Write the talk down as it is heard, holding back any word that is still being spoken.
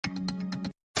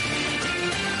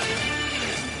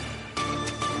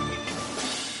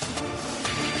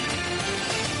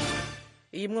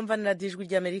iyi mwumva ni radiyo ijwi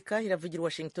ry'Amerika iravugira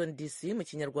Washington DC mu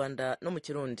kinyarwanda no mu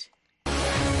kirundi.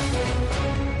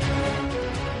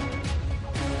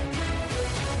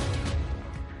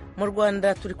 Mu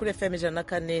Rwanda turi kuri FM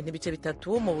 104 n'ibice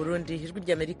bitatu, mu Burundi ijwi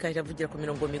ry'Amerika iravugira ku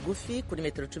mirongo migufi kuri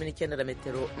metero 19 na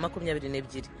metero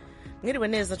 22. Mwiriwe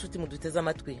neza nshuti muduteze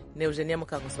amatwi, ne Eugenia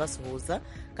Mukankusi basuhuza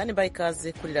kandi mbaye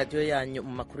ikaze kuri radiyo yanyu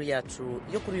mu makuru yacu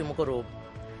yo kuri uyu mugoroba.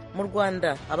 Mu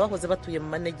Rwanda abahoze batuye mu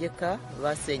manegeka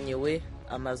basenyewe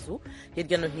amazu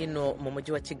hirya no hino mu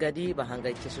mujyi wa Kigali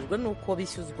bahangayikishijwe nuko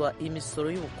bishyuzwa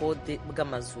imisoro y'ubukode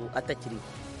bw'amazu atakiriho.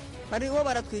 Bariho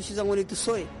baratwishyuza ngo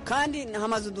nidusoye kandi nta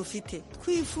mazu dufite.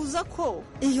 Twifuza ko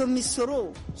iyo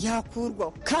misoro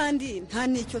yakurwaho kandi nta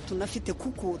n'icyo tunafite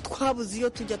kuko twabuze iyo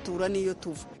tujya tura n'iyo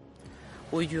tuva.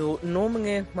 Uyu ni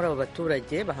umwe muri abo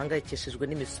baturage bahangayikishijwe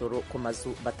n'imisoro ku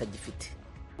mazu batagifite.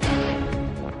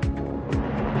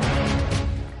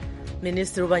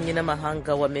 Minisitiri w'ububanyi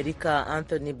n'amahanga w'Amerika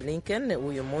Anthony Blinken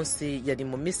uyu munsi yari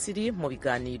mu Misiri mu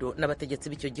biganiro n'abategetsi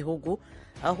b'icyo gihugu,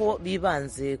 aho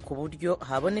bibanze ku buryo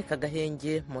haboneka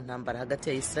agahenge mu ntambara hagati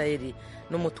ya Israeli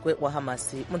n'umutwe wa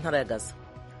Hamas mu ntara ya Gaza.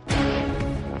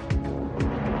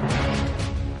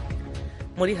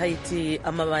 Muri Haiti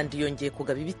amabandi yongeye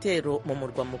kugaba ibitero mu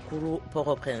murwa mukuru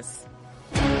Port-au-Prince.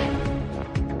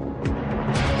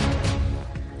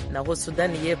 Naho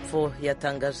Sudani y'Epfo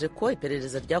yatangaje ko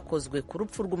iperereza ryakozwe ku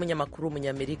rupfu rw'umunyamakuru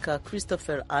w'umunyamerika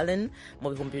Christopher Allen mu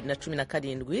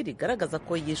 2017 rigaragaza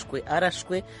ko yishwe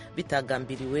arashwe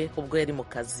bitagambiriwe ubwo yari mu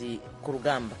kazi ku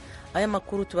rugamba. Aya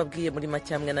makuru tubabwiye muri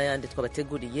make hamwe n'ayandi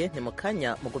twabateguriye, ni mu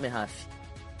kanya mugume hafi.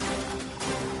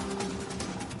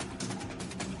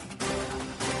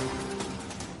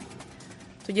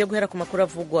 Tugiye guhera ku makuru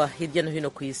avugwa hirya no hino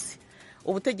ku isi.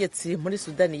 Ubutegetsi muri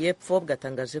Sudani y'Epfo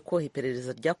bwatangaje ko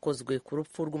iperereza ryakozwe ku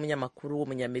rupfu rw'umunyamakuru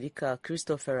w'umunyamerika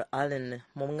Christopher Allen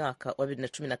mu mwaka wa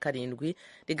 2017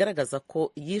 rigaragaza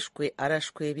ko yishwe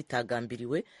arashwe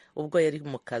bitagambiriwe ubwo yari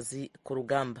mu kazi ku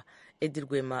rugamba. Edi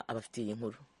Rwema abafitiye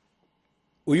inkuru.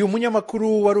 Uyu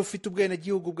munyamakuru wari ufite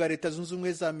ubwenegihugu bwa Leta Zunze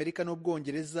Ubumwe za Amerika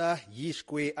n'Ubwongereza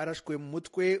yishwe arashwe mu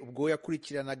mutwe ubwo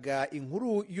yakurikiranaga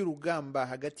inkuru y'urugamba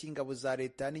hagati y'ingabo za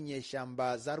leta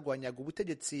n'inyeshyamba zarwanyaga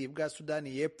ubutegetsi bwa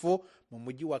Sudani y'Epfo mu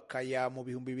mujyi wa Kaya mu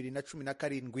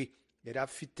 2017. Yari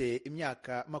afite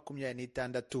imyaka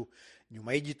 26.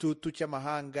 Nyuma y'igitutu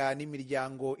cy'amahanga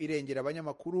n'imiryango irengera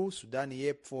abanyamakuru, Sudani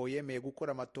y'Epfo yemeye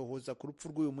gukora amatohoza ku rupfu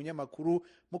rw'uyu munyamakuru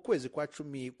mu kwezi kwa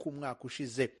 10 k'umwaka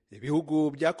ushize.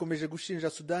 Ibihugu byakomeje gushinja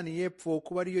Sudani y'Epfo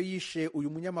kuba ariyo yishe uyu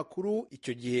munyamakuru,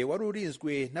 icyo gihe wari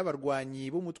urinzwe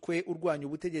n'abarwanyi b'umutwe urwanya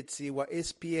ubutegetsi wa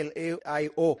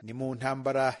SPLA-IO. Ni mu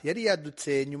ntambara yari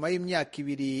yadutse nyuma y'imyaka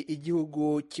 2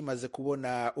 igihugu kimaze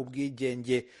kubona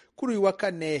ubwigenge. Kuri uyu wa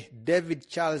kane, David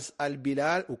Charles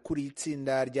Albilal ukuriye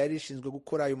itsinda ryari rishinzwe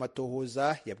gukora ayo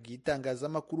matohoza yabwiye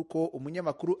itangazamakuru ko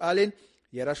umunyamakuru Allen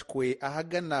yarashwe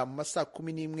ahagana mu masaa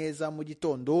 11 za mu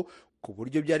gitondo, ku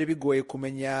buryo byari bigoye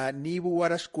kumenya niba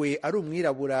uwarashwe ari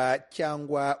umwirabura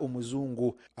cyangwa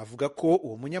umuzungu. Avuga ko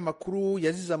uwo munyamakuru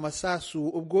yazize amasasu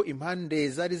ubwo impande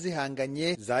zari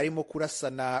zihanganye zarimo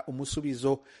kurasana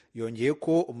umusubizo. Yongeye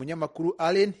ko umunyamakuru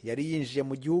Allen yari yinjiye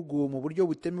mu gihugu mu buryo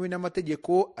butemewe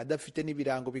n'amategeko adafite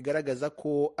n'ibirango bigaragaza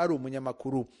ko ari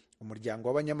umunyamakuru. Umuryango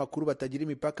w'abanyamakuru batagira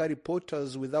imipaka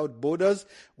Reporters Without Borders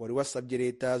wari wasabye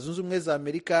Leta Zunze Ubumwe za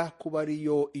Amerika kuba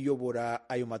ariyo iyobora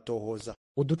ayo matohoza.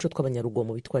 Uduco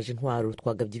tw'abanyarugomo bitwaje intwaro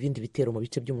twagabye ibindi bitero mu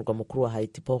bice by'umurwa mukuru wa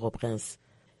Haiti Port-au-Prince.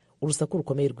 Urusaku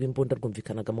rukomeye rw'imbunda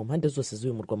rwumvikanaga mu mpande zose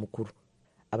z'uyu murwa mukuru.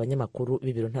 Abanyamakuru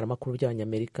b'ibiro ntaramakuru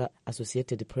by'abanyamerika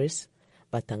Associated Press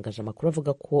batangaje amakuru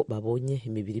avuga ko babonye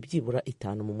imibiri byibura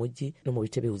 5 mu mujyi no mu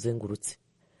bice biwuzengurutse.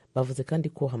 Bavuze kandi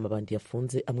ko amabandi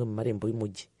yafunze amwe mu marembo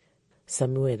y'umujyi.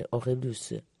 Samuel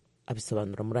Aurelius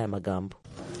abisobanura muri aya magambo.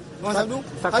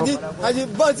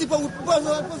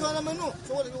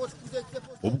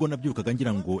 Ubwo nabyukaga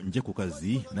ngira ngo nje ku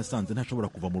kazi, nasanze ntashobora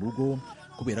kuva mu rugo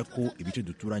kubera ko ibice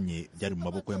duturanye byari mu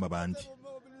maboko y'amabandi.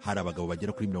 Hari abagabo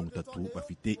bagera kuri 30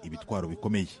 bafite ibitwaro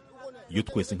bikomeye. Iyo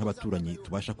twese nk'abaturanyi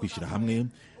tubasha kwishira hamwe,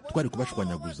 twari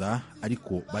kubashwanyaguza,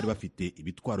 ariko bari bafite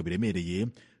ibitwaro biremereye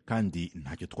kandi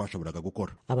ntacyo twashoboraga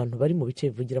gukora. Abantu bari mu bice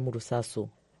bivugiramo urusasu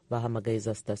bahamagaye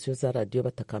za sitasiyo za radiyo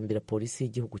batakambira polisi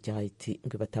y'igihugu cya Haiti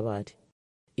ngo batabare.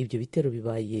 Ibyo bitero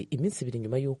bibaye iminsi 2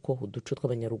 nyuma y'uko uduco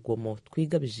tw'abanyarugomo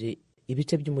twigabije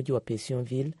ibice by'umujyi wa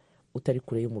Pétionville utari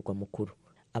kure y'umurwa mukuru.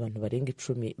 Abantu barenga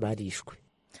 10 barishwe.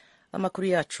 Amakuru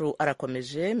yacu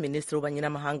arakomeje. Minisitiri w'ububanyi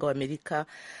n'amahanga wa Amerika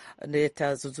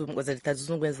leta zunze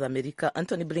ubumwe za Amerika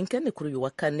Anthony Blinken kuri uyu wa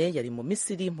kane yari mu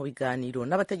Misiri mu biganiro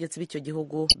n'abategetsi b'icyo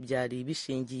gihugu byari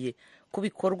bishingiye ku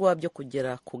bikorwa byo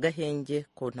kugera ku gahenge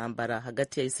ku ntambara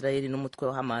hagati ya Israeli n'umutwe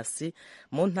wa Hamas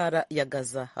mu ntara ya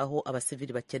Gaza, aho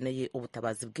abasivili bakeneye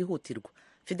ubutabazi bwihutirwa.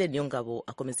 Fidel Niyongabo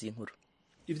akomeza iyi nkuru.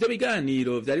 Ivyo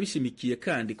biganiro vyari bishimikiye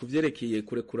kandi kuvyerekeye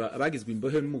kurekura abagizwe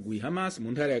imbohe n'umugwi Hamas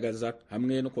mu ntara ya Gaza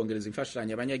hamwe no kongereza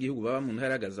imfashanyo abanyagihugu baba mu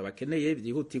ntara ya Gaza bakeneye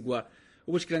vyihutirwa.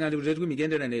 Ubushikiranganji bujejwe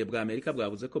imigenderanire bwa Amerika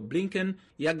bwavuze ko Blinken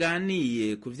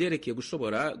yaganiye kuvyerekeye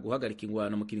gushobora guhagarika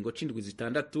ingwano mu kiringo c'indwi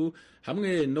zitandatu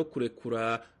hamwe no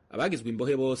kurekura abagizwe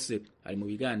imbohe bose. Ari mu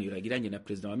biganiro yagiranye na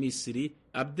Perezida wa Misiri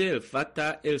Abdel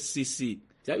Fattah el-Sisi.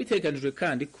 Vyabitegekanijwe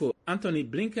kandi ko Anthony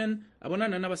Blinken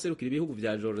abonana n'abaserukira ibihugu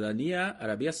vya Jordania,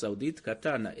 Arabia Saudite,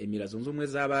 Qatar na Emira zunze ubumwe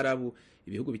z'Abarabu.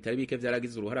 Ibihugu bitari bike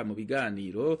vyaragize uruhara mu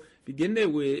biganiro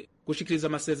bigenewe gushikiriza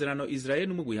amasezerano Israel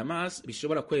n'umugwi Hamas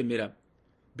bishobora kwemera.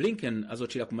 Blinken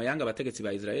azocira ku mayanga abategetsi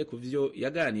ba Israel kuvyo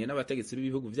yaganiye n'abategetsi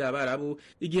b'ibihugu vy'Abarabu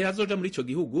igihe azoja muri ico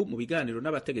gihugu mu biganiro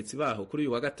n'abategetsi baho kuri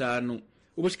uyu wa gatanu.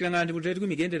 Ubushikiranganji bujejwe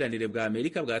imigenderanire bwa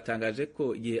Amerika bwatangaje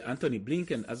ko igihe Anthony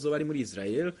Blinken azoba ari muri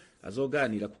Israel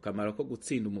azoganira ku kamaro ko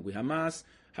gutsinda umugwi Hamas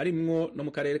harimwo no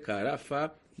mu karere ka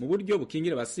Rafa mu buryo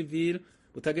bukingira abasivili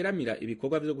butageramira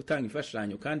ibikorwa vyo gutanga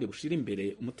imfashanyo kandi bushira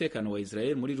imbere umutekano wa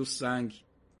Israel muri rusangi.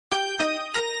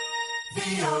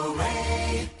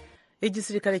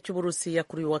 Igisirikare cy'Uburusiya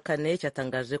kuri uyu wa kane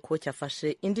cyatangaje ko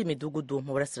cyafashe indi midugudu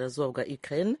mu burasirazuba bwa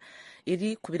Ukraine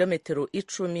iri ku birometero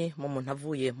 10 mu muntu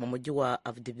avuye mu mujyi wa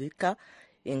Avdiivka.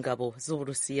 Ingabo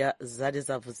z'Uburusiya zari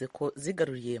zavuze ko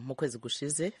zigaruriye mu kwezi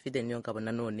gushize. Fidel Niyongabo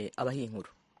nanone abahinkuru.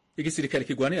 Igisirikare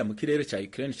kigwanira mu kirere ca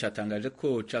Ukraine cyatangaje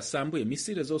ko casambuye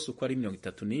misile zose uko ari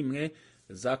 31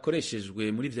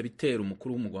 zakoreshejwe muri ivyo bitero.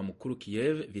 Umukuru w'umugwa mukuru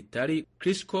Kiev Vitali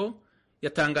Klitschko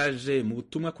yatangaje mu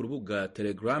butumwa ku rubuga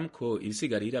Telegram ko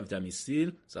ibisigarira vya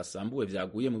misile zasambuwe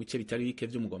vyaguye mu bice bitari bike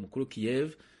vy'umugwa mukuru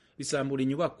Kiev bisambura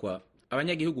inyubakwa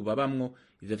abanyagihugu babamwo.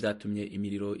 Ivyo vyatumye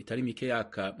imiriro itari mike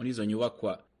yaka muri izo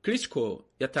nyubakwa. Klitschko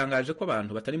yatangaje ko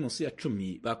abantu batari munsi ya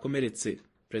 10 bakomeretse.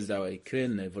 Perezida wa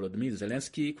Ukraine Volodymyr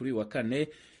Zelensky kuri wa kane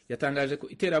yatangaje ko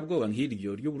iterabwoba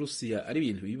nk'iryo ry'Uburusiya ari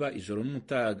ibintu biba ijoro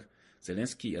n'umutaga.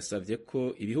 Zelensky yasavye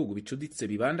ko ibihugu bicuditse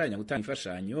bibandanya gutanga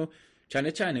imfashanyo cyane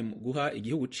cyane mu guha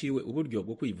igihugu ciwe uburyo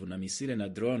bwo kwivuna misile na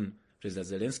drone. Perezida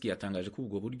Zelensky yatangaje ko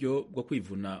ubwo buryo bwo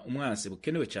kwivuna umwansi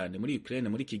bukenewe cyane muri Ukraine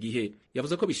muri iki gihe.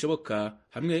 Yavuze ko bishoboka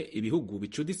hamwe ibihugu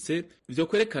bicuditse byo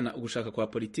kwerekana ugushaka kwa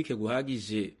politike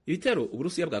guhagije. Ibitero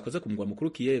Uburusiya bwakoze ku mugwa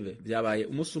mukuru Kiev byabaye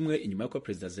umunsi umwe inyuma y'uko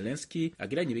Perezida Zelensky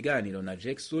agiranye ibiganiro na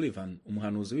Jake Sullivan,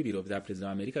 umuhanuzi w'ibiro vya Perezida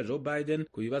wa Amerika Joe Biden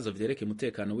ku bibazo vyerekeye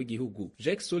umutekano w'igihugu.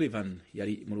 Jake Sullivan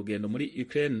yari mu rugendo muri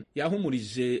Ukraine,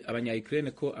 yahumurije abanya-Ukraine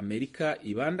ko Amerika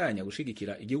ibandanya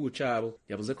gushigikira igihugu cabo.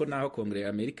 Yavuze ko naho Kongere ya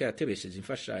Amerika yatebesheje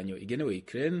imfashanyo igenewe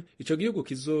Ukraine, ico gihugu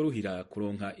kizoruhira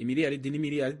kuronka imiliyaridi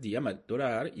n'imiliyaridi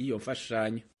y'amadolari y'iyo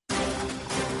mfashanyo.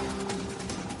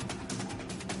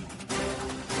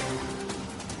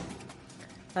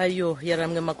 Ayo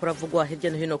yaramwe makuru avugwa hirya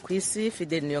no hino ku isi.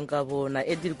 Fidel Niyongabo na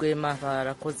Edi Rwema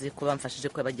barakoze kubamfashije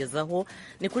kwebagezaho.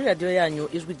 Ni kuri radio yanyu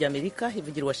Ijwi ry'Amerika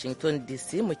ivugira Washington DC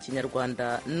mu Kinyarwanda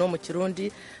no mu Kirundi.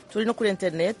 Turi no kuri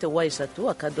internet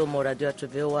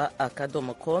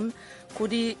wa3.radio.com,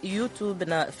 kuri YouTube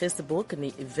na Facebook ni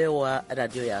VOA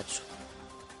radio yacu.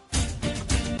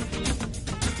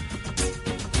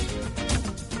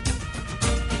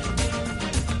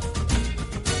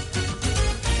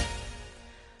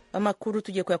 Amakuru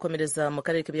tugiye kuyakomereza mu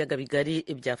karere k'ibiyaga bigari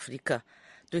bya Afurika.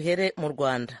 Duhere mu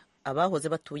Rwanda. Abahoze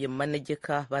batuye mu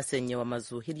manegeka basenyewe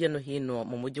amazu hirya no hino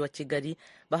mu mujyi wa Kigali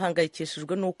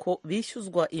bahangayikishijwe n'uko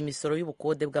bishyuzwa imisoro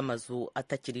y'ubukode bw'amazu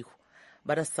atakiriho.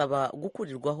 Barasaba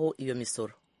gukurirwaho iyo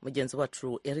misoro. Mugenzi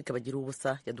wacu Eric Bagira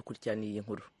ubusa yadukurikiraniye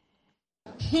inkuru.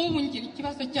 Nk'ubu ngira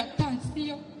ikibazo cya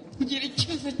tansiyo, ngira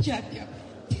ikibazo cya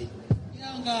diabete.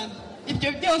 Ibyo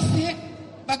byose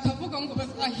bakavuga ngo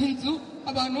bazaha inzu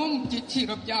abantu bo mu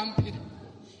byiciro bya mbere.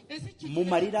 Mu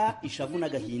marira, ishavu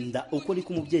n'agahinda, uko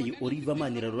niko umubyeyi Oliva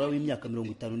Manirarora w'imyaka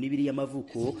 52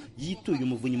 y'amavuko yituye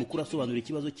umuvunyi mukuru asobanura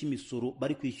ikibazo cy'imisoro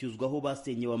bari kwishyuzwaho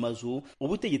basenyewe amazu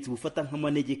ubutegetsi bufata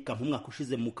nk'amanegeka mu mwaka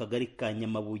ushize mu kagari ka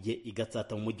Nyamabuye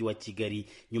igatsata mu mujyi wa Kigali.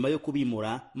 Nyuma yo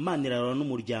kubimura, Manirarora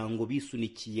n'umuryango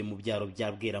bisunikiye mu byaro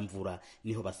bya Bweramvura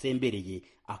niho basembereye,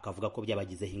 akavuga ko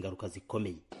byabagizeho ingaruka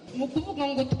zikomeye. Mu kuvuga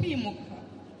ngo twimuka,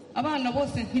 abana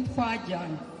bose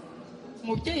ntitwajyana.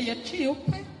 Umubyeyi yaciye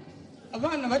ukwe,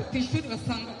 abana bari ku ishuri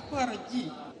basanga twaragiye,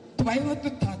 tubayeho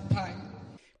dutatanye.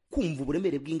 kumva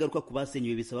uburemere bw'ingaruka ku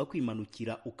basenyewe bisaba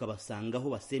kwimanukira ukabasanga aho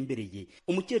basembereye.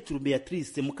 Umukecuru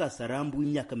Beatrice Mukasarambu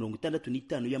w'imyaka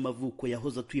 65 y'amavuko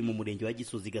yahoze atuye mu murenge wa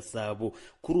Gisozi Gasabo,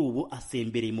 kuri ubu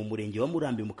asembereye mu murenge wa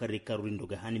Murambi mu karere ka Rulindo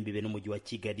gahana imbibe n'umujyi wa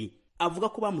Kigali. Avuga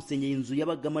ko bamusenyeye inzu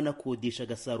y'abagama nakodesha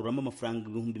gasaruramo amafaranga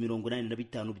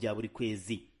 85,000 bya buri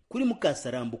kwezi. Kuri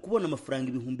Mukasarambu kubona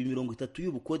amafaranga 30,000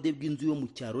 y'ubukode bw'inzu yo mu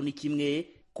cyaro ni kimwe,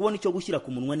 kubona icyo gushyira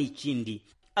ku munwa ni ikindi.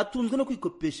 Atunzwe no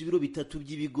kwikopesha ibiro 3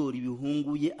 by'ibigori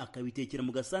bihunguye akabitekera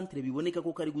mu gasantere biboneka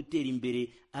ko kari gutera imbere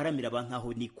aramira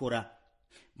abankaho nikora.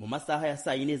 Mu masaha ya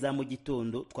saa 4 za mu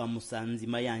gitondo twamusanze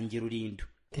Mayange Rulindo.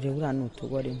 Terebura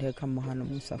n'utugori nteka muhano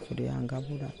musafuri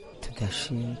yangabura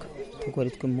tugashinga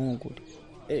tugori tw'impungure.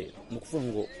 Mu kuvuga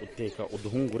ngo uteka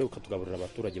uduhungure ukatugaburira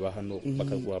abaturage ba hano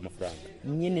bakaguha amafaranga.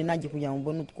 Nyine nanjye kugira ngo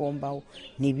mbone utwombaho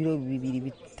ni ibiro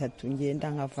 2-3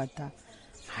 ngenda nkafata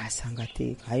hasanga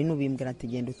teka. Hari nubimbwira ati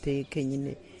genda uteke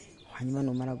nyine hanyuma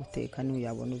numara guteka niyo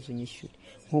yabona uzunyishyure.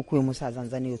 Nkuko uyu musaza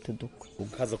nzaniye utudukwe.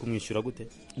 Ukaza kumwishyura gute?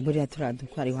 Buriya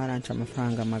turadukwe ari haranca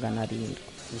amafaranga 700.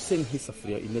 Use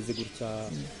nk'isafuriya imeze gutya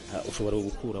ushobora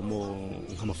gukuramo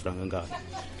nk'amafaranga ngahe?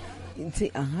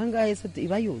 Nzi ahangahe se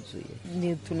iba yuzuye.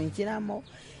 Ni tunukiramo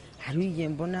hari igihe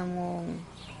mbonamo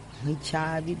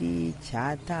nk'icyabiri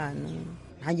cyatanu.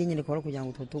 Hanjye nyine kora kugira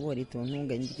ngo tutugori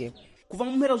tuntunge ndike. Kuva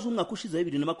mu mpera z'umwaka ushize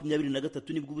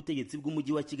 2023 nibwo ubutegetsi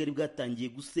bw'umujyi wa Kigali bwatangiye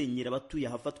gusenyera abatuye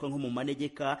hafatwa nko mu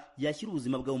manegeka yashyira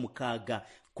ubuzima bwabo mu kaga.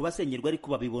 Kubasenyerwa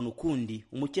ariko babibona ukundi.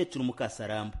 Umukecuru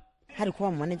Mukasarambu hari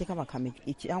kuba mu manegeka bakamenya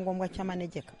icyangombwa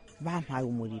cy'amanegeka, bampaye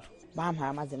umuriro, bampaye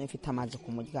amazi n'ifite amazi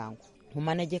ku muryango. Mu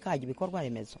manegeka haje ibikorwa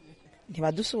remezo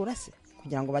ntibadusura se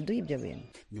kugira ngo baduhe ibyo bintu.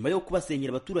 Nyuma yo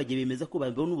kubasenyera abaturage bemeza ko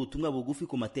babona ubutumwa bugufi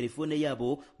ku matelefone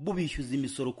yabo bubishyuza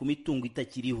imisoro ku mitungo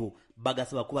itakiriho,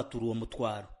 bagasaba ko batura uwo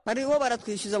mutwaro. Bariho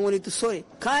baratwishyuza ngo nidusore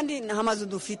kandi n'amazu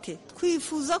dufite.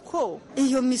 Twifuza ko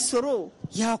iyo misoro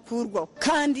yakurwaho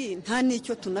kandi nta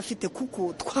n'icyo tunafite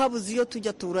kuko twabuze iyo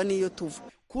tujya tura n'iyo tuva.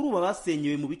 Kuri ubu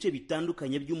basenyewe mu bice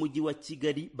bitandukanye by'umujyi wa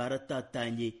Kigali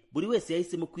baratatanye, buri wese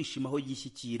yahisemo kwishimaho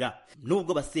yishyikira.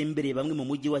 Nubwo basembereye bamwe mu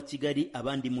mujyi wa Kigali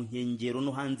abandi mu nkengero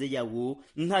no hanze yawo,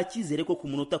 nta cyizere ko ku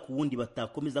munota ku wundi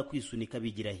batakomeza kwisunika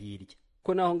bigira hirya.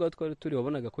 Ko naho ngaho twari turi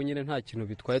wabonaga ko nyine nta kintu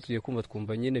bitwaye, tugiye kumva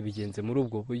twumva nyine bigenze muri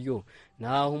ubwo buryo.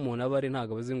 Naho umuntu aba ari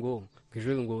ntago abazi ngo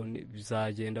ejo ngo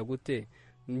bizagenda gute,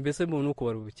 mbese umuntu uko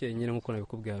bari ubukeye nyine nkuko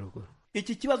nabikubwiye haruguru.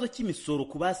 Iki kibazo cy'imisoro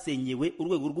ku basenyewe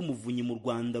urwego rw'umuvunyi mu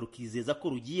Rwanda rukizeza ko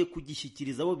rugiye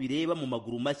kugishyikiriza abo bireba mu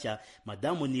maguru mashya.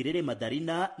 Madamu Nirere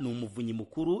Madarina ni umuvunyi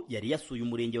mukuru yari yasuye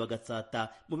umurenge wa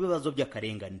Gatsata mu bibazo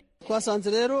by'akarengane. Twasanze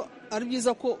rero ari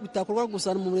byiza ko bitakorwa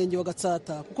gusa mu murenge wa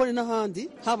Gatsata kuko ni n'ahandi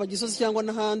haba Gisozi cyangwa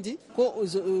n'ahandi ko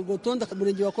urwo rutonde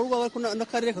umurenge wakorwa ariko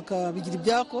n'akarere kakabigira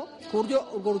ibyako ku buryo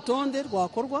urwo rutonde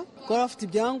rwakorwa ko bafite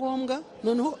ibyangombwa,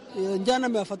 noneho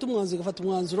njyanama yafata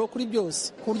umwanzuro kuri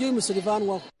byose ku buryo imisoro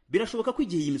ivanwaho. Birashoboka ko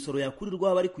igihe iyi misoro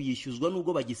yakurirwaho bari kuyishyuzwa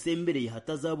nubwo bagisembereye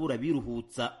hatazabura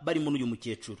biruhutsa barimo n'uyu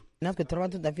mukecuru. Natwe turaba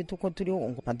tudafite uko turiho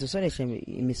ngo badusoreshe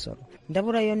imisoro.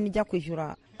 Ndabura yo nijya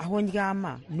kwishyura aho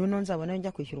ndyama none nzabona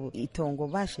njya kwishyura itongo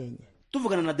bashenye.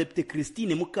 Tuvugana na Depite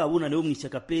Christine Mukabunane wo mu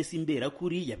ishyaka PS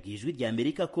Imberakuri yabwiye Ijwi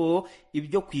ry'Amerika ko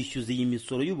ibyo kwishyuza iyi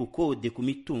misoro y'ubukode ku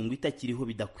mitungo itakiriho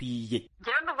bidakwiye.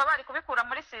 Jewe ndumva bari kubikura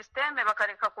muri systeme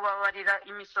bakareka kubabarira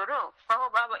imisoro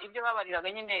aho ibyo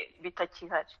babariraga nyine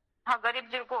bitakihari. Ntabwo ari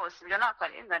byo rwose, ibyo ni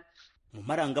akarengane. Mu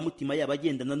marangamutima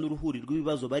y'abagendana n'uruhuri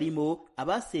rw'ibibazo barimo,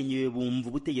 abasenyewe bumva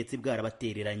ubutegetsi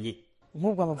bwarabatereranye.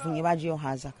 Nk'ubwo abavunyi baje yo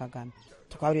haza Kagame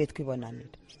tukaburiye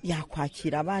twibonanira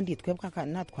yakwakira abandi twebwe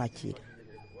natwakira.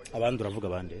 Abandi uravuga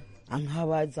abandi?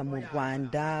 Ankabaza mu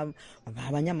Rwanda,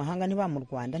 abanyamahanga niba mu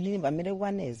Rwanda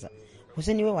ntibamererwa neza.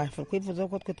 Hose niwe wakwifuza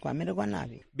ko twe twamererwa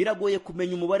nabi. Biragoye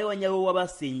kumenya umubare wa nyawo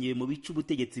w'abasenyewe mu bice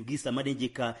ubutegetsi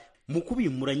bw'Amarengeka. Mu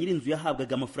kubimura nyirinzu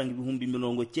yahabwaga amafaranga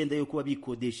 90,000 yo kuba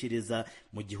bikodeshereza,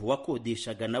 mu gihe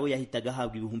uwakodeshaga nawe yahitaga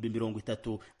ahabwa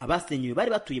 30,000. Abasenyewe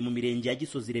bari batuye mu mirenge ya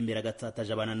Gisozi, Remera, Gatsata,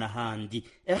 Jabana n'ahandi.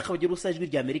 Akabagira usa Ijwi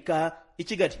ry'Amerika i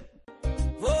Kigali.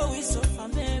 Voice of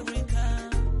America,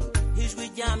 Ijwi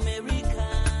ry'Amerika,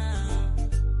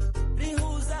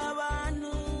 rihuza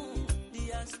abantu.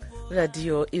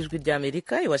 Radio Ijwi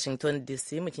ry'Amerika i Washington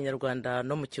DC mu Kinyarwanda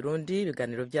no mu Kirundi.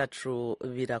 Ibiganiro byacu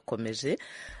birakomeje.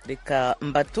 Reka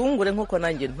mbatungure nkuko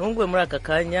nanjye ntunguwe muri aka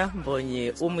kanya,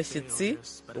 mbonye umushyitsi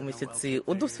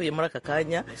udusuye muri aka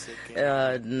kanya.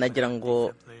 Nagira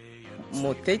ngo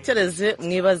mutekereze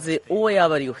mwibaze uwo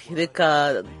yaba ariwe.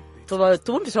 Reka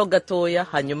tubumvishaho gatoya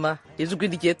hanyuma ijwi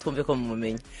rye twumve ko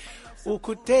mumumenye.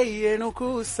 Ukuteye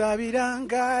nukusabira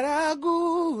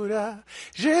ngaragura,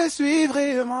 je suis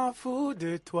vraiment fou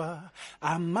de toi,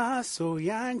 amaso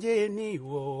yanjye ni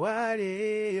wowe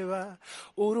areba,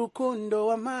 urukundo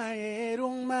wamaye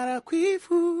rumara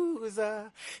kwifuza,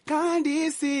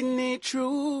 kandi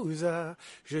sinicuza,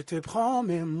 je te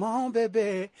promets mon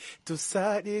bébé, to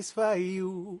satisfy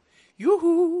you.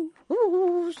 Yuhu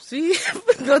si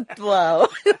wow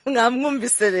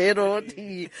mwamwumvise rero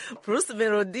Bruce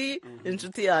Melody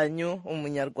inshuti yanyu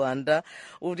umunyarwanda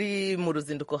uri mu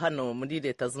ruzinduko hano muri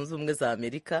Leta Zunze Ubumwe za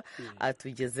Amerika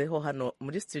atugezeho hano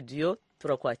muri studio.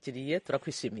 Turakwakiriye,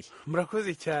 turakwishimiye.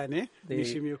 Murakoze cyane,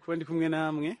 nishimiye kuba ndi kumwe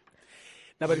namwe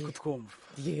n'abari kutwumva.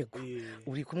 Yego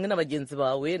uri kumwe n'abagenzi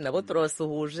bawe nabo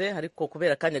turabasuhuje, ariko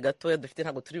kubera kanya gatoya dufite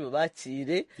ntabwo turi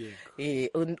bubakire.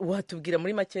 Watubwira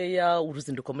muri makeya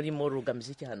uruzinduko murimo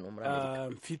rugamije iki hano muri Amerika?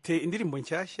 Mfite indirimbo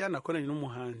nshyashya nakoranye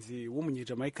n'umuhanzi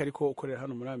w'umunyejamaika ariko ukorera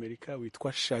hano muri Amerika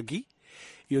witwa Shaggy.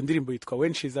 Iyo ndirimbo yitwa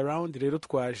When She's Around. Rero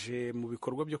twaje mu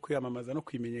bikorwa byo kwiyamamaza no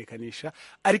kwimenyekanisha,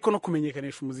 ariko no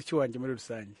kumenyekanisha umuziki wanjye muri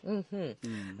rusange.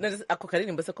 Ako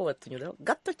karirimbo se ko batunyuraho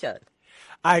gato cyane.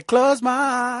 I close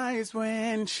my eyes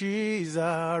when she's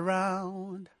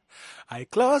around. I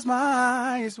close my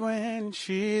eyes when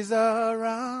she's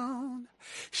around.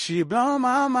 She blow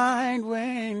my mind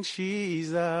when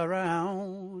she's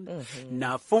around.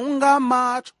 Nafunga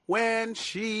macho when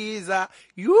she's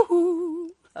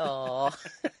yuhu.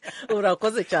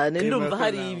 Urakoze cyane, ndumva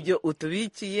hari ibyo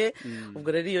utubikiye.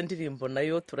 Ubwo rero iyo ndirimbo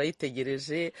nayo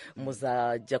turayitegereje,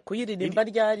 muzajya kuyiririmba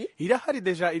ryari? Irahari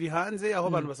deja, iri hanze aho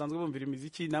abantu basanzwe bumvira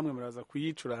imiziki, namwe muraza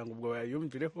kuyicuranga ubwo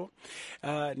bayumvireho.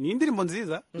 Ni indirimbo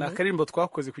nziza, ni akaririmbo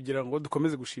twakoze kugira ngo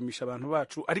dukomeze gushimisha abantu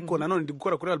bacu, ariko nanone ndi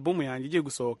gukora kuri album yanjye igiye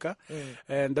gusohoka.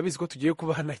 Ndabizi ko tugiye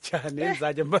kubana cyane,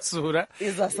 nzajya mbasura.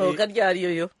 Izasohoka ryari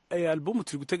yo? Album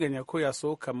turi guteganya ko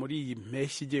yasohoka muri iyi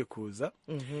mpeshyi igiye kuza.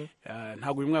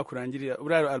 Ntabwo uyu mwaka urangirira.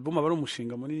 Uriya album aba ari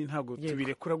umushinga munini, ntabwo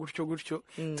tubirekura gutyo.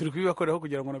 Turi kubibakoraho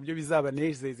kugira ngo nabyo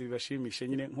bizabanezeze, bibashimishe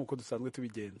nyine nk'uko dusanzwe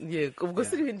tubigenza. Yego, ubwo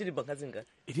siriho indirimbo nka zingahe?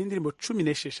 Iri ndirimbo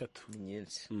 16.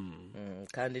 Nyinshi.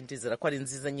 Kandi ndizera ko ari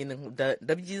nziza nyine,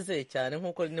 ndabyizeye cyane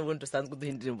nk'uko n'ubundi dusanzwe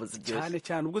duha indirimbo ziryoshye.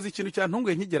 Cyane ubwo ikintu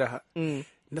cyantunguye nkigera aha.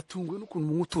 Natunguwe n'ukuntu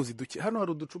mu tuzi duke. Hano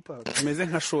hari uducupa tumeze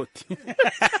nka shoti.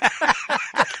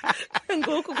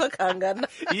 Nguko uko kangana.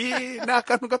 Ni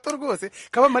akantu gato rwose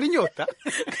kabamara inyota.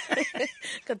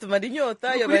 Katumara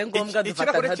inyota, yabaye ngombwa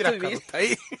dufata nka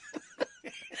tubiri.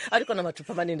 Ariko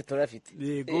n'amacupa manini turafite.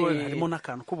 Yego, harimo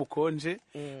n'akantu k'ubukonje,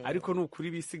 ariko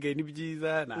n'ukuri bisigaye ni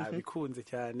byiza, nabikunze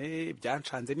cyane,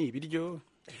 byancanze ni ibiryo.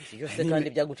 Yose kandi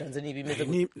byagucanze ni ibimeze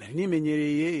nari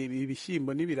nimenyereye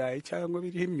ibishyimbo n'ibirayi cyangwa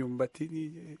biriho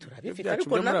imyumbati. Turabifite ariko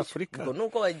muri Afurika. Ngo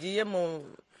nuko bagiye mu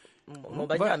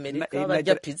banyamerika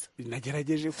barya pizza.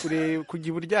 Nagerageje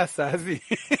kujya uburyasazi.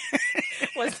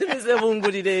 Wasibize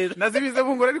bunguri rero. Nazibize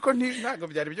bunguri ariko ntabwo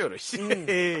byari byoroshye.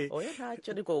 Oya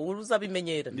ntacyo, ariko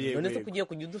uzabimenyera. None se kugiye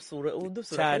kujya udusura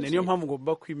cyane, niyo mpamvu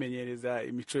ngomba kwimenyereza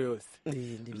imico yose.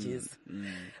 Ni byiza.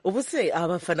 Ubu se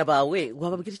abafana bawe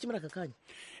wababwira iki muri aka kanya?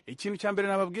 Ikintu cya mbere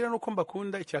nababwira nuko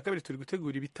mbakunda. Icya kabiri turi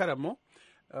gutegura ibitaramo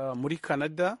muri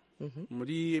Canada,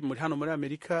 muri hano muri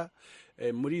Amerika,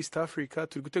 muri East Africa.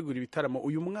 Turi gutegura ibitaramo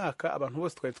uyu mwaka, abantu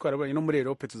bose twari twarabonye no muri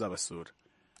Europe tuzabasura.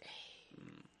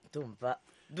 Ndumva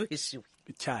duhishiwe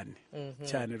cyane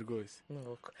rwose.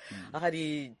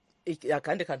 Hari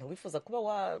akandi kantu wifuza kuba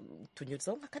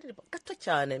watunyurizaho nk'akaririmbo gato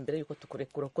cyane mbere yuko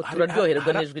tukurekura, ko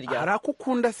turaryoherwa n'ijwi ryawe? Hari ako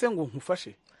ukunda se ngo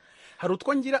nkufashe? Hari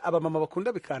utwo ngira abamama bakunda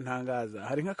bikantangaza.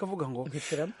 Hari nk'akavuga ngo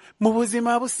mu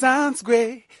buzima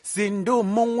busanzwe sindi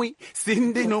umunywi,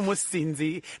 sindi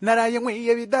n'umusinzi, naraye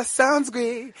nkwiye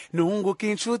bidasanzwe, nunguka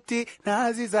inshuti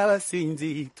ntazi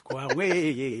z'abasinzi,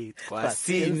 twanyweye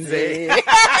twasinze.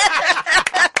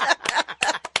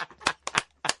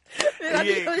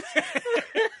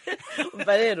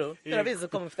 Umva rero, turabizi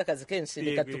ko mufite akazi kenshi,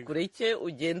 reka tukureke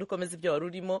ugende ukomeze ibyo wari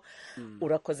urimo.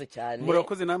 Urakoze cyane.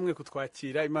 Murakoze namwe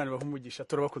kutwakira, Imana ibahe umugisha,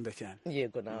 turabakunda cyane.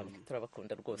 Yego, namwe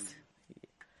turabakunda rwose.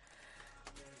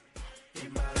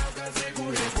 Imbaraga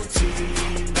ziguhe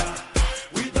gutsinda,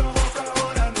 widohoka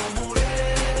hora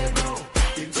n'umurego,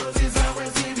 inzozi zawe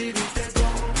ziba ibitego,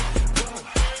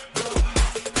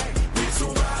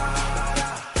 wizubara,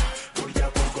 burya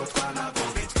kuko twanago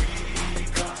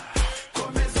bitwika,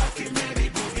 komeza kimera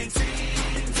iguha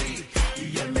intsinzi,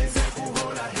 iyemeze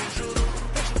guhora hejuru.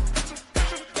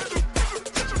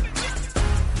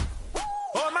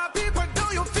 All my people, do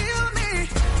you feel me?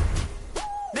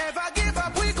 Never give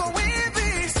up, we go win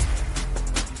this.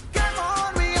 Come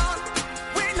on, we on.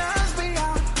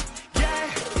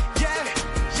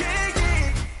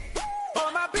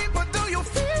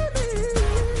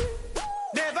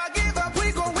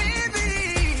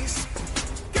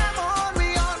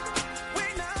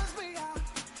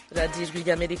 radiyo ijwi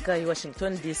ry'Amerika i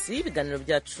Washington DC. Ibiganiro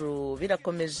byacu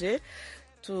birakomeje.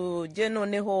 Tujye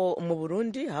noneho mu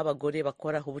Burundi, aho abagore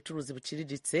bakora ubucuruzi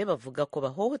buciriritse bavuga ko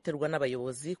bahohoterwa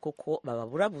n'abayobozi kuko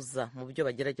bababurabuza mu byo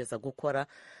bagerageza gukora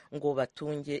ngo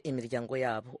batunge imiryango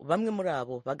yabo. Bamwe muri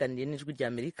abo baganiriye n'Ijwi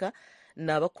ry'Amerika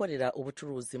ni abakorera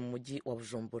ubucuruzi mu mujyi wa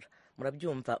Bujumbura.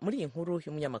 Murabyumva muri iyi nkuru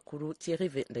y'umunyamakuru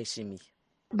Thierry Ndayishimiye.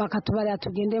 Bakatubarira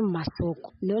tugende mu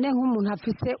masoko, none nk'umuntu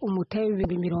afise umuteye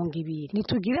w'220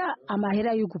 nitugira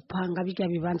amahera yo gupanga bijya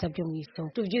bibanza byo mu isoko.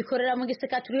 Tuvyikorera mu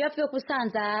giseka, turi hafi yo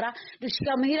kusanzara,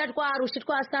 dushika muhira twarushi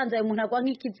twasanzaye umuntu agwa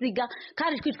nk'ikiziga,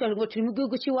 kandi twitwaje ngo turi mu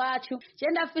gihugu cy'iwacu. Je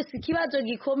ndafise ikibazo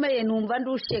gikomeye, numva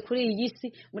ndushiye kuri iyi si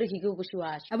muri iki gihugu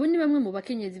cy'iwacu. Abo ni bamwe mu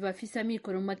bakenyezi bafise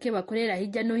amikoro make bakorera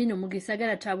hirya no hino mu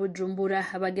gisagara ca Bujumbura,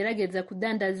 abagerageza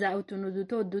kudandaza utuntu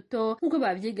duto duto nk'uko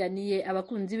bavyiganiye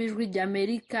abakunzi b'Ijwi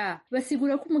ry'Amerika.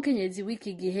 Basigura ko umukenyezi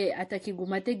w'iki gihe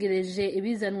atakiguma ategereje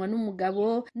ibizanwa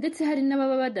n'umugabo, ndetse hari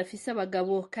n'ababa badafise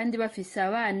abagabo kandi bafise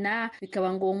abana,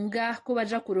 bikaba ngombwa ko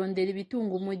baja kurondera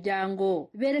ibitunga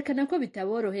umuryango. Berekana ko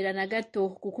bitaborohera na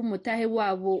gato kuko umutahe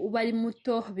wabo uba ari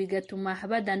muto, bigatuma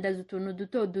badandaza utuntu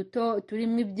duto duto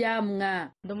turimwo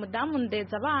ivyamwa. Ndi umudamu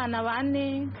ndeza abana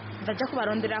 4, ndaja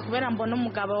kubarondera kubera mbona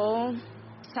umugabo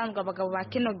sanzwe. Abagabo ba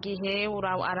kino gihe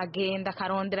aragenda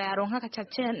akarondera yaronka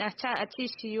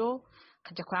acishiyo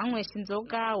kaja kwanywesha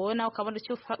inzoga, wowe nawe ukabona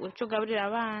icyo ugaburira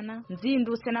abana.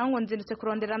 Nzindutse naho ngo nzindutse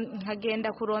kurondera, nkagenda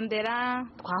kurondera,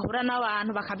 twahura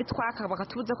n'abantu bakabitwaka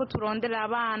bakatubuza ko turondera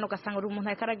abana, ugasanga uri umuntu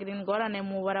akaragira ingorane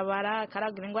mu barabara,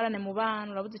 akaragira ingorane mu bana,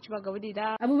 urabuze icyo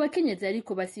bagaburira. Abo bakenyezi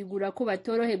ariko basigura ko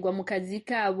batoroherwa mu kazi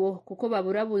kabo kuko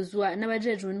baburabuzwa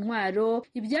n'abajejwe intwaro,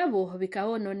 ibyabo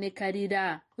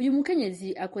bikahononekarira. Uyu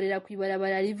mukenyezi akorera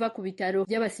kwibarabara riva ku bitaro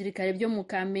by'abasirikare byo mu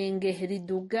Kamenge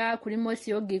riduga kuri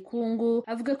Mosi yo Gikungu.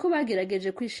 Avuga ko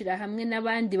bagerageje kwishira hamwe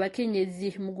n'abandi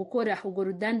bakenyezi mu gukora ubwo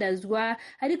rudandazwa,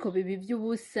 ariko bibi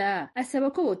by'ubusa. Asaba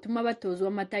ko botuma batozwa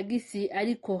amatagisi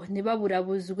ariko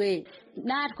ntibaburabuzwe.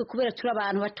 Natwe kubera turi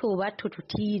abantu bato bato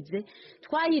tutize,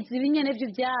 twayize ibinyene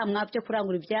by'ivyamwa byo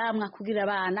kurangura ivyamwa kugira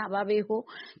abana babeho.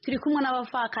 Turi kumwe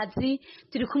n'abafakazi,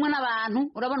 turi kumwe n'abantu,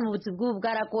 urabona ubuzi bw'ubu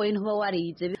bwaragoye ntuba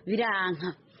warize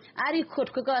biranka. Ariko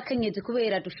twebwe abakenyezi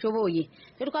kubera dushoboye,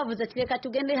 rero twavuze ati reka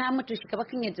tugende hamwe dushika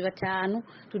abakenyezi 5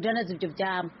 tudanaza ibyo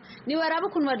vyamwa. Ni baraba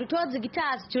ukuntu badutoza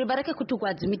igitasi, turi bareke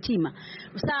kutugwaza imitima.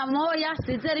 Usamoya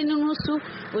sizeri n'unusu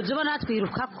uzobona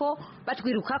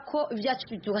batwirukako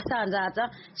ibyacu tugasanzaza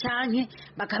canke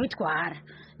bakabitwara.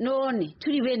 None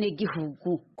turi bene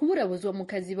gihugu. Kuburabuzwa mu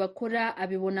kazi bakora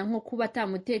abibona nko kuba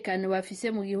atamutekano bafise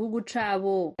mu gihugu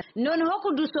cabo. None ho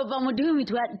kudusova mu gihugu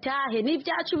tahe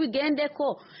n'ibyacu bigende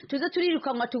ko tuze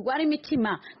turirukanwa tugwara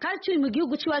imitima, kandi turi mu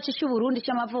gihugu cy'iwacu cy'u Burundi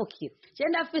cy'amavukiro. Je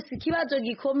ndafise ikibazo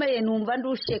gikomeye, numva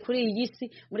ndushiye kuri iyi si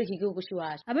muri iki gihugu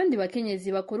cy'iwacu. Abandi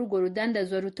bakenyezi bakora urwo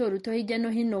rudandazwa ruto ruto hirya no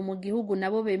hino mu gihugu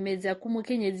nabo bemeza ko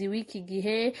umukenyezi w'iki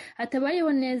gihe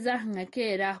atabayeho neza nka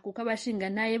kera, kuko abashinga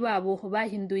ntaye babo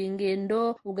bahinduye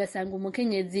ingendo, ugasanga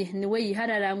umukenyezi niwe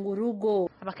yihararanga urugo.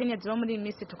 Abakenyezi bo muri iyi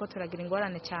minsi tuko turagira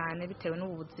ingorane cyane bitewe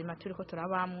n'ubu buzima turiko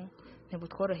turabamwe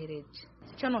ntibutworohereje.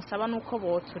 Icyo nosaba nuko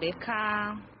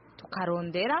botureka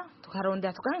tukarondera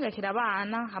tukahangakira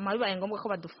abana, hama bibaye ngombwa ko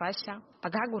badufasha,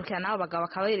 bagahagurukira nabo bagabo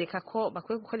bakabereka ko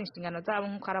bakwiye gukora inshingano zabo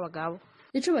nk'uko ari abagabo.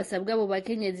 Ico basabwa abo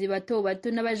bakenyezi bato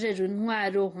bato n'abajejwe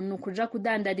intwaro ni ukuja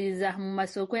kudandariza mu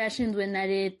masoko yashinzwe na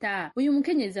leta. Uyu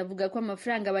mukenyezi avuga ko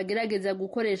amafaranga bagerageza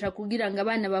gukoresha kugira ngo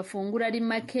abana bafungura ari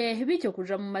make, bityo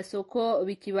kuja mu masoko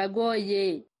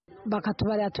bikibagoye.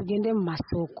 Bakatubarira tugende mu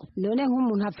masoko, none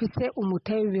nk'umuntu afise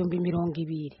umuteye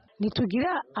w'220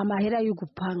 nitugira amahera yo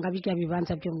gupanga bijya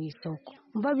bibanza byo mu isoko.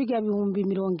 Umva bijya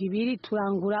 220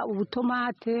 turangura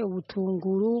ubutomate,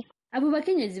 ubutunguru. Abo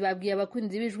bakenyezi babwiye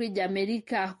abakunzi b'Ijwi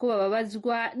ry'Amerika ko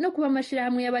bababazwa no kuba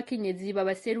amashirahamwe y'abakenyezi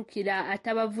babaserukira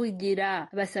atabavugira.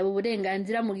 Basaba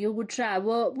uburenganzira mu gihugu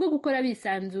cabo bwo gukora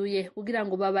bisanzuye kugira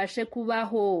ngo babashe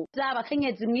kubaho.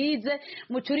 Abakenyezi mwize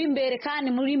mucuri imbere, kandi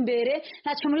muri imbere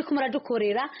ntacyo muri ko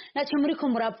muradukorera, ntacyo muri ko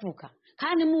muravuga,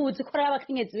 kandi muzi ko ari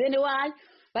abakenyezi bene wanyu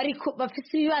bariko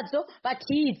bafise ibibazo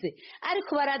batize,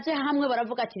 ariko baraje hamwe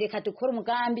baravuga ati reka dukora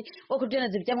umugambi wo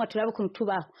kudeneza ivyamwa turabe ukuntu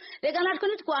tubaho. Rega natwe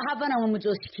ntitwahavana mu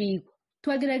muzoshikirwa.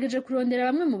 Twagerageje kurondera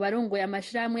bamwe mu barongoye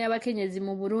amashirahamwe y'abakenyezi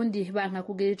mu Burundi banka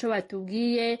kugira ico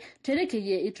batubwiye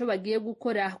cerekeye ico bagiye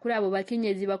gukora kuri abo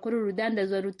bakenyezi bakora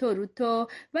urudandazwa ruto ruto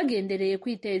bagendereye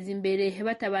kwiteza imbere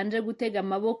batabanje gutega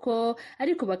amaboko,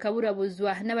 ariko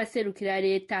bakaburabuzwa n'abaserukira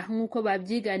leta nk'uko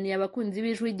babyiganiye abakunzi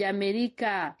b'Ijwi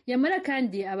ry'Amerika. Yamara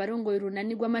kandi abarongoye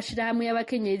urunani rw'amashirahamwe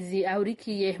y'abakenyezi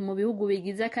ahurikiye mu bihugu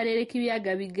bigize akarere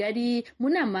k'ibiyaga bigari mu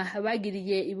nama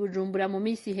bagiriye i Bujumbura mu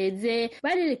misi heze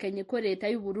barerekanye ko leta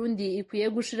y'u Burundi ikwiye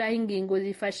gushiraho ingingo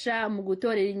zifasha mu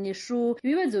gutorera inyishu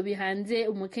ibibazo bihanze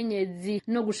umukenyezi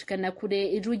no gushikana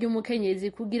kure ijwi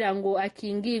ry'umukenyezi kugira ngo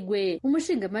akingigwe.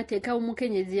 Umushingamateka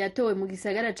w'umukenyezi yatowe mu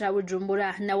gisagara ca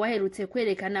Bujumbura nawe aherutse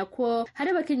kwerekana ko hari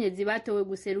abakenyezi batowe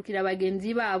guserukira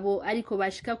bagenzi babo ariko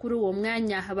bashika kuri uwo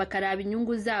mwanya bakaraba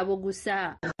inyungu zabo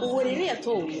gusa. Uwo rero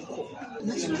yatowe ko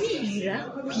nasubira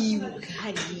kwibuka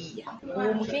hariya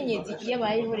uwo mukenyezi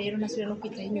yabayeho rero nasubira no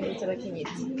kwitaho inyungu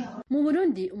z'abakenyezi. Mu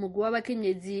Burundi umugwi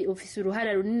w'abakenyezi ufise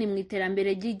uruhara runini mu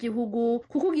iterambere ry'igihugu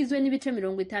kuko ugizwe n'ibice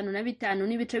 55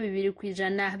 n'ibice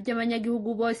 2%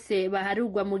 by'abanyagihugu bose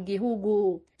baharurwa mu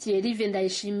gihugu. Thierry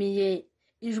Ndayishimiye,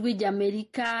 Ijwi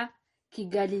ry'Amerika,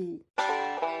 Kigali.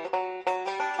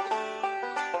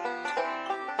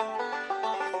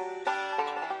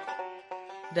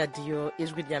 radiyo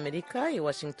Ijwi ry'Amerika i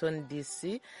Washington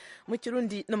DC mu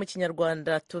Kirundi no mu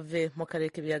Kinyarwanda. Tuve mu karere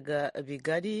k'ibiyaga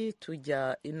bigari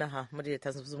tujya inaha muri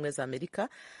Leta Zunze Ubumwe za Amerika.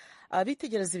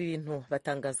 Abitegereza ibintu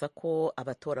batangaza ko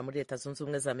abatora muri Leta Zunze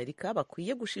Ubumwe za Amerika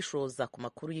bakwiye gushishoza ku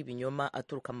makuru y'ibinyoma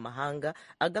aturuka mu mahanga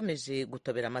agamije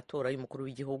gutobera amatora y'umukuru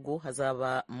w'igihugu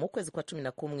hazaba mu kwezi kwa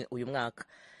 11 uyu mwaka.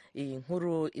 Iyi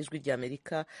nkuru Ijwi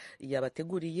ry'Amerika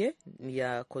yabateguriye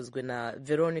yakozwe na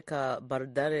Veronica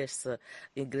Baldares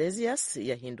Iglesias,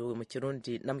 yahinduwe mu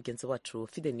Kirundi na mugenzi wacu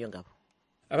Fide Niyongabo.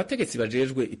 Abategetsi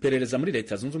bajejwe iperereza muri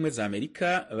Leta Zunze Ubumwe za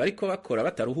Amerika bariko bakora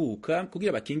bataruhuka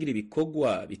kugira bakingira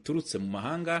ibikorwa biturutse mu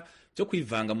mahanga byo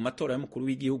kwivanga mu matora y'umukuru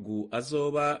w'igihugu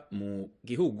azoba mu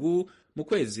gihugu mu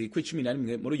kwezi kwa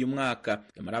 11 muri uyu mwaka.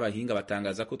 Nyamara abahinga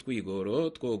batangaza ko twigoro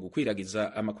two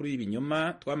gukwiragiza amakuru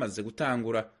y'ibinyoma twamaze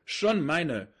gutangura. Sean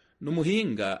Miner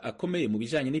n'umuhinga akomeye mu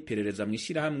bijanye n'iperereza mu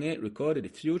ishirahamwe Recorded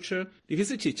Future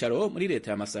rifise icicaro muri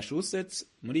leta ya Massachusetts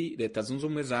muri Leta Zunze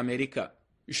Ubumwe za Amerika.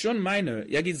 Sean Miner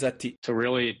yagize ati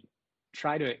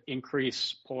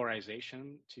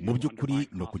mu by'ukuri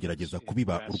no kugerageza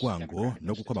kubiba urwango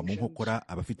no gukoma mu nkokora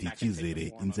abafitiye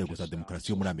icyizere inzego za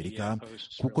demokarasi yo muri Amerika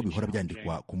kuko bihora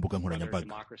byandikwa ku mbuga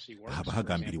nkoranyambaga. Haba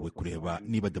hagambiriwe kureba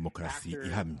niba demokarasi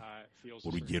ihamye.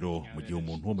 Urugero, mu gihe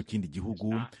umuntu wo mu kindi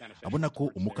gihugu abona ko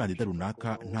umukandida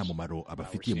runaka nta mumaro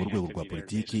abafitiye mu rwego rwa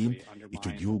politiki,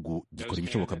 icyo gihugu gikora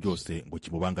ibishoboka byose ngo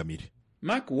kimubangamire.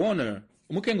 Mark Warner,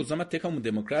 umukenguzamateka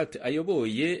w'umudemokrate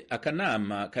ayoboye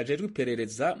akanama kajejwe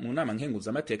iperereza mu nama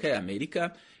nkenguzamateka ya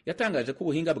Amerika, yatangaje ko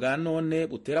ubuhinga bwa none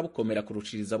butera bukomera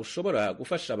kurushiriza bushobora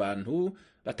gufasha abantu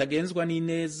batagenzwa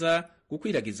n'ineza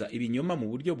gukwiragiza ibinyoma mu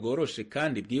buryo bworoshe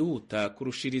kandi bwihuta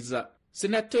kurushiriza.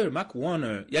 Senator Mark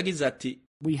Warner yagize ati,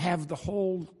 We have the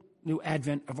whole new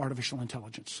advent of artificial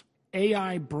intelligence.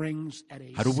 AI brings at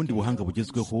a hari ubundi buhanga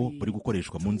bugezweho buri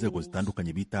gukoreshwa mu nzego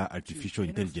zitandukanye bita artificial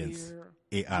intelligence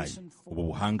AI. Ubu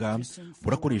buhanga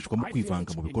burakoreshwa mu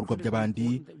kwivanga mu bikorwa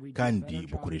by'abandi kandi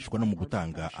bukoreshwa no mu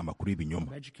gutanga amakuru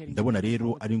y'ibinyoma. Ndabona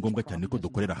rero ari ngombwa cyane ko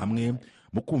dukorera hamwe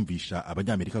mu kumvisha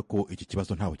abanyamerika ko iki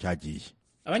kibazo ntaho cyagiye.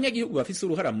 Abanyagihugu bafise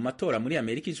uruhara mu matora muri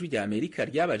Amerika, Ijwi ry'Amerika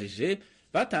ryabajije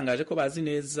batangaje ko bazi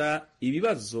neza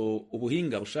ibibazo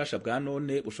ubuhinga bushasha bwa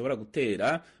none bushobora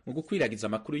gutera mu gukwiragiza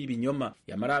amakuru y'ibinyoma.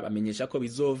 Yamara bamenyesha ko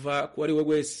bizova ko ari we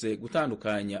wese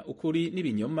gutandukanya ukuri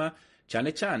n'ibinyoma,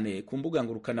 cyane cyane ku mbuga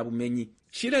ngurukana bumenyi.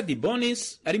 Shira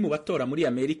Dibonis ari mu batora muri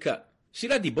Amerika.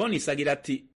 Shira Dibonis agira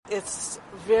ati, It's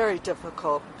very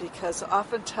difficult because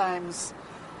oftentimes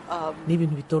ni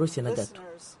ibintu bitoroshye na gato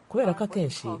kubera ko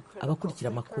akenshi abakurikira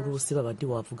amakuru si babandi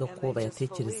wavuga ko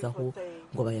bayatekerezaho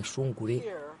ngo bayashungure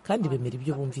kandi bemera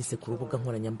ibyo bumvise ku rubuga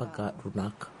nkoranyambaga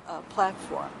runaka.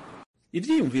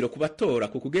 Ivyiyumviro ku batora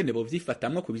ku kugene bo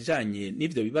vyifatamwo ku bijanye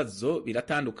n'ivyo bibazo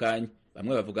biratandukanye.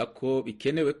 Bamwe bavuga ko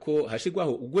bikenewe ko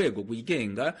hashigwaho urwego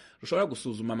rwigenga rushobora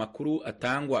gusuzuma amakuru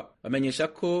atangwa. Bamenyesha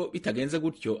ko bitagenze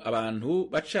gutyo abantu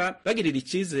baca bagirira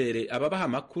icizere ababaha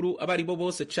amakuru abari bo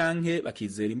bose canke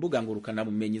bakizera imbuga ngurukana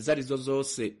bumenyi zarizo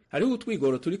zose. Hariho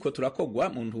utwigoro turiko turakogwa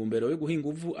mu ntumbero yo guha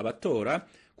inguvu abatora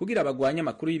kugira bagwanye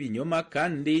amakuru y'ibinyoma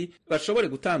kandi bashobore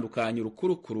gutandukanya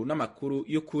urukurukuru n'amakuru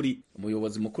y'ukuri.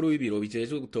 Umuyobozi mukuru w'ibiro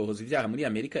bijejwe gutohoza ivyaha muri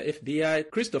Amerika FBI,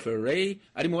 Christopher Wray,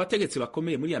 ari mu bategetsi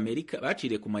bakomeye muri Amerika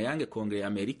baciriye ku mayange Kongere ya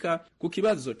Amerika ku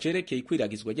kibazo cerekeye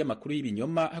ikwiragizwa ry'amakuru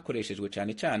y'ibinyoma hakoreshejwe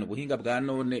cane cane ubuhinga bwa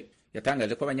none.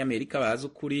 Yatangaje ko abanyamerika bazi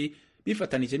ukuri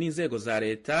bifatanije n'inzego za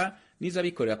leta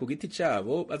n'iz'abikorera ku giti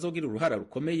cabo bazogira uruhara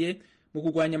rukomeye mu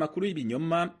kugwanya amakuru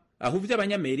y'ibinyoma, ahuvye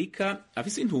abanyamerika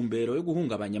afise intumbero yo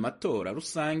guhungabanya amatora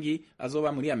rusangi azoba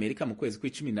muri Amerika mu kwezi kwa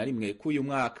 11 k'uyu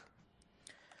mwaka.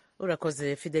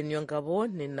 urakoze Fidel Niyongabo,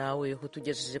 ni nawe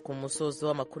utugejeje ku musozo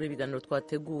w'amakuru y'ibiganiro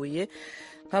twateguye.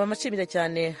 nkaba mashimira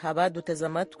cyane abaduteze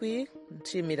amatwi,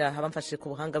 nshimira abamfashije ku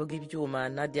buhanga bw'ibyuma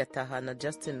Nadia Taha na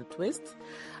Justin Twist,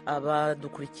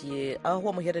 abadukurikiye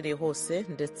aho muherereye hose,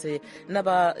 ndetse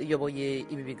n'abayoboye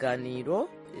ibi biganiro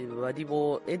bari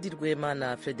bo Edi Rwema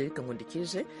na Frederic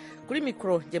Nkundikije. Kuri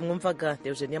mikoro njye mwumvaga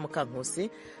Eugenia Mukankusi.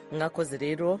 Mwakoze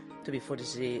rero,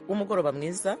 tubifurije umugoroba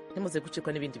mwiza, ntimuze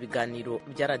gucikwa n'ibindi biganiro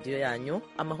bya radiyo yanyu.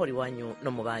 Amahoro iwanyu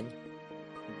no mu banyu.